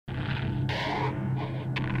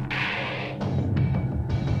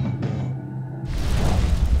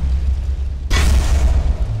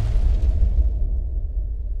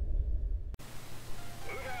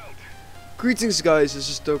Greetings guys, this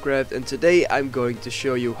is Tocraft and today I'm going to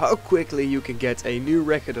show you how quickly you can get a new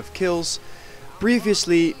record of kills.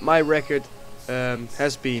 Previously my record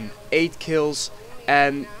has been 8 kills,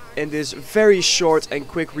 and in this very short and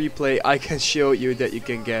quick replay I can show you that you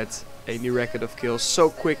can get a new record of kills so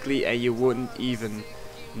quickly and you wouldn't even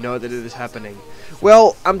know that it is happening.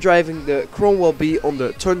 Well, I'm driving the Cromwell B on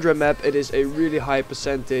the Tundra map. It is a really high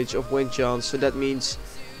percentage of win chance, so that means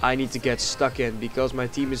I need to get stuck in because my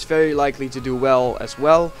team is very likely to do well as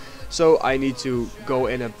well. So I need to go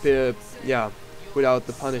in a bit, without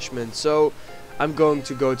the punishment. So I'm going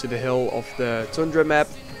to go to the hill of the Tundra map,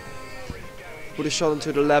 put a shot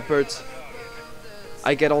into the leopard.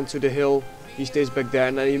 I get onto the hill, he stays back there,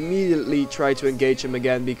 and I immediately try to engage him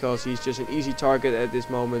again because he's just an easy target at this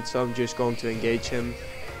moment. So I'm just going to engage him,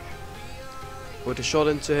 put a shot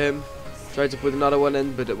into him. Tried to put another one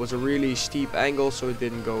in, but it was a really steep angle, so it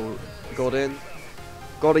didn't got in.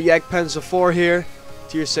 Got a Yak Panzer 4 here,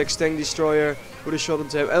 tier 6 tank destroyer. Put a shot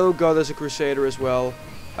into him. Oh god, there's a Crusader as well.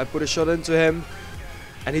 I put a shot into him,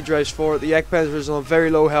 and he drives forward. The Yak Panzer is on very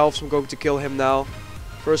low health, so I'm going to kill him now.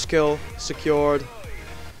 First kill secured.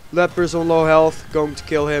 Leopard's on low health, going to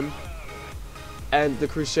kill him. And the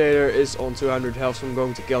Crusader is on 200 health, so I'm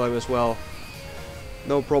going to kill him as well.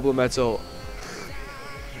 No problem at all.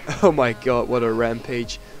 Oh my god, what a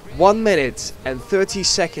rampage. 1 minute and 30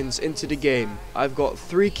 seconds into the game, I've got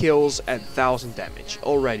 3 kills and 1000 damage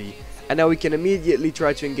already. And now we can immediately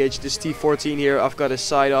try to engage this T14 here. I've got his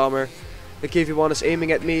side armor. The KV-1 is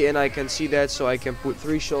aiming at me and I can see that, so I can put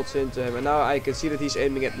 3 shots into him. And now I can see that he's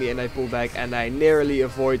aiming at me and I pull back and I narrowly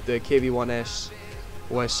avoid the KV-1S,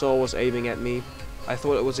 who I saw was aiming at me. I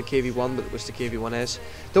thought it was a KV-1, but it was the KV-1S.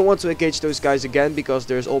 Don't want to engage those guys again because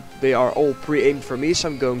they are all pre-aimed for me, so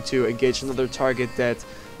I'm going to engage another target that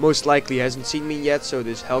most likely hasn't seen me yet. So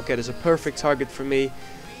this Hellcat is a perfect target for me.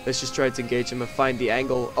 Let's just try to engage him and find the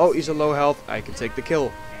angle. Oh, he's on low health. I can take the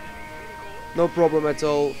kill. No problem at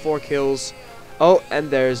all. 4 kills. Oh,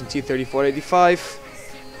 and there's a T-34-85.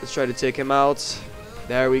 Let's try to take him out.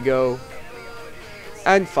 There we go.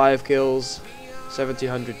 And 5 kills.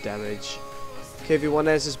 1700 damage.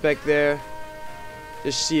 KV-1S is back there.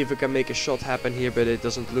 Just see if we can make a shot happen here, but it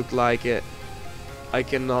doesn't look like it. I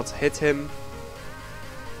cannot hit him.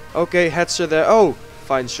 Okay, heads are there. Oh,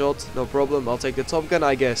 fine shot, no problem. I'll take the Top Gun,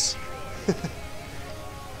 I guess.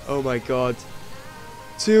 Oh my god.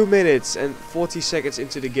 2 minutes and 40 seconds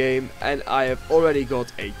into the game, and I have already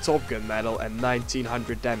got a Top Gun medal and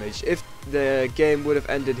 1900 damage. If the game would have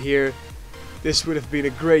ended here, this would have been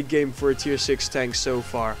a great game for a tier 6 tank so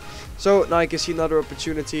far. So now I can see another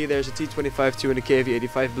opportunity. There's a T-25-2 and a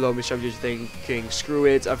KV-85 below me, so I'm just thinking, screw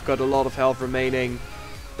it, I've got a lot of health remaining.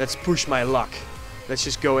 Let's push my luck. Let's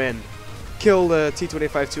just go in. Kill the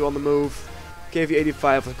T-25-2 on the move. KV-85,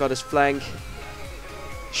 I've got his flank.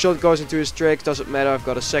 Shot goes into his tricks, doesn't matter, I've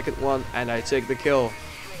got a second one, and I take the kill.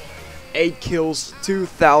 8 kills,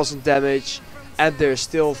 2000 damage, and there's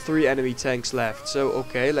still 3 enemy tanks left. So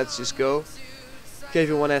okay, let's just go.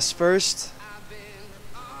 KV-1S first.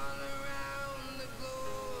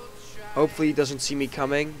 Hopefully he doesn't see me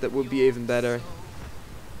coming, that would be even better.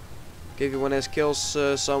 KV-1S kills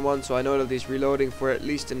someone, so I know that he's reloading for at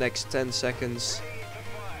least the next 10 seconds.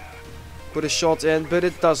 Put a shot in, but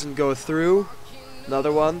it doesn't go through.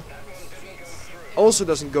 Another one. Also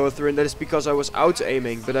doesn't go through, and that is because I was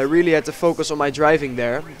auto-aiming, but I really had to focus on my driving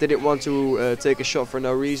there. Didn't want to take a shot for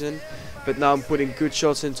no reason. But now I'm putting good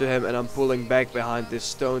shots into him and I'm pulling back behind this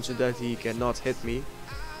stone so that he cannot hit me.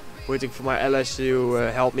 Waiting for my LS to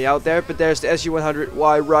help me out there, but there's the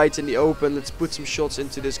SU-100Y right in the open. Let's put some shots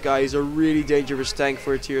into this guy. He's a really dangerous tank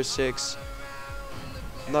for a tier 6.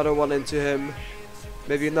 Another one into him.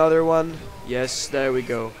 Maybe another one. Yes, there we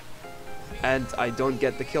go. And I don't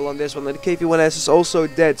get the kill on this one. And the KV-1S is also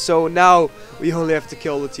dead. So now we only have to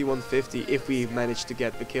kill the T-150 if we manage to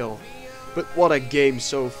get the kill. But what a game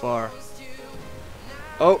so far.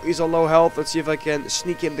 Oh, he's on low health. Let's see if I can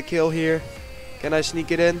sneak in the kill here. Can I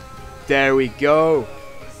sneak it in? There we go.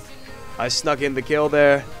 I snuck in the kill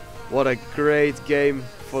there. What a great game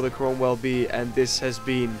for the Cromwell B, and this has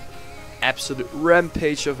been absolute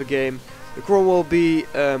rampage of a game. The Cromwell B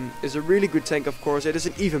is a really good tank, of course. It is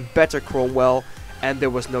an even better Cromwell, and there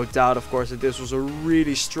was no doubt, of course, that this was a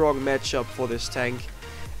really strong matchup for this tank.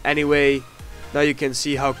 Anyway, now you can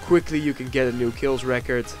see how quickly you can get a new kills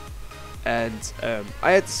record. And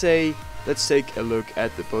I had to say, let's take a look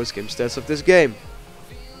at the post-game stats of this game.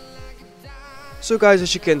 So guys,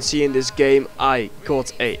 as you can see in this game, I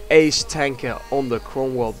got a ace tanker on the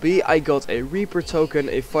Cromwell B. I got a Reaper token,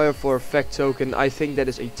 a Fire for Effect token. I think that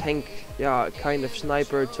is a tank, kind of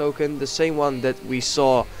sniper token. The same one that we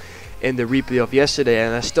saw in the replay of yesterday,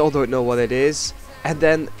 and I still don't know what it is. And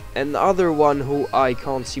then another one who I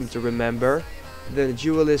can't seem to remember, the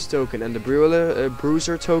duelist token and the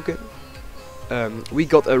bruiser token. We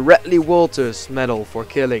got a Radley Walters medal for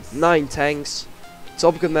killing 9 tanks,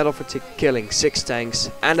 Top Gun medal for killing 6 tanks,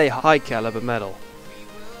 and a high caliber medal.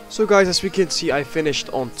 So guys, as we can see, I finished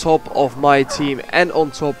on top of my team and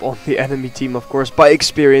on top of the enemy team, of course, by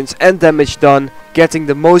experience and damage done, getting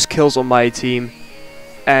the most kills on my team.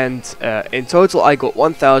 And in total I got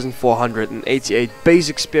 1488 base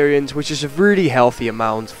experience, which is a really healthy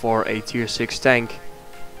amount for a tier 6 tank.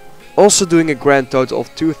 Also doing a grand total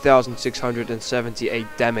of 2678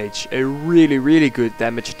 damage, a really good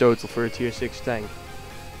damage total for a tier 6 tank.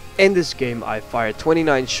 In this game I fired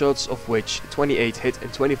 29 shots, of which 28 hit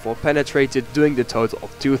and 24 penetrated, doing the total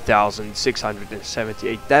of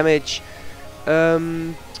 2678 damage.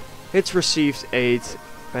 Hits received 8,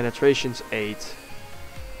 penetrations 8.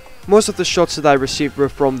 Most of the shots that I received were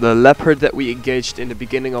from the Leopard that we engaged in the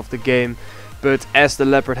beginning of the game, but as the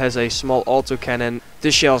Leopard has a small autocannon,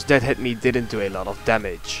 the shells that hit me didn't do a lot of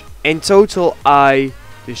damage. In total I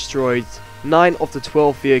destroyed 9 of the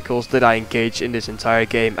 12 vehicles that I engaged in this entire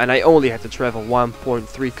game, and I only had to travel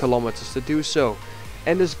 1.3 kilometers to do so.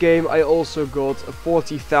 In this game I also got a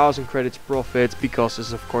 40,000 credits profit, because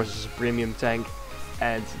this of course is a premium tank,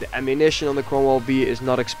 and the ammunition on the Cromwell B is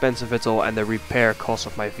not expensive at all, and the repair cost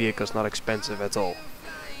of my vehicle is not expensive at all.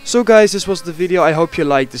 So guys, this was the video. I hope you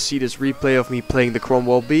liked to see this replay of me playing the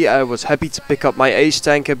Cromwell B. I was happy to pick up my ace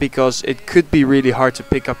tanker, because it could be really hard to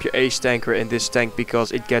pick up your ace tanker in this tank,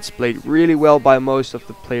 because it gets played really well by most of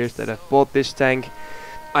the players that have bought this tank.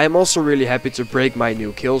 I am also really happy to break my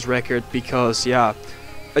new kills record, because yeah,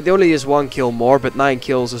 it only is 1 kill more, but 9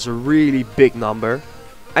 kills is a really big number.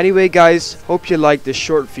 Anyway guys, hope you liked this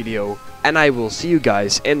short video, and I will see you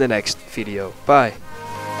guys in the next video. Bye.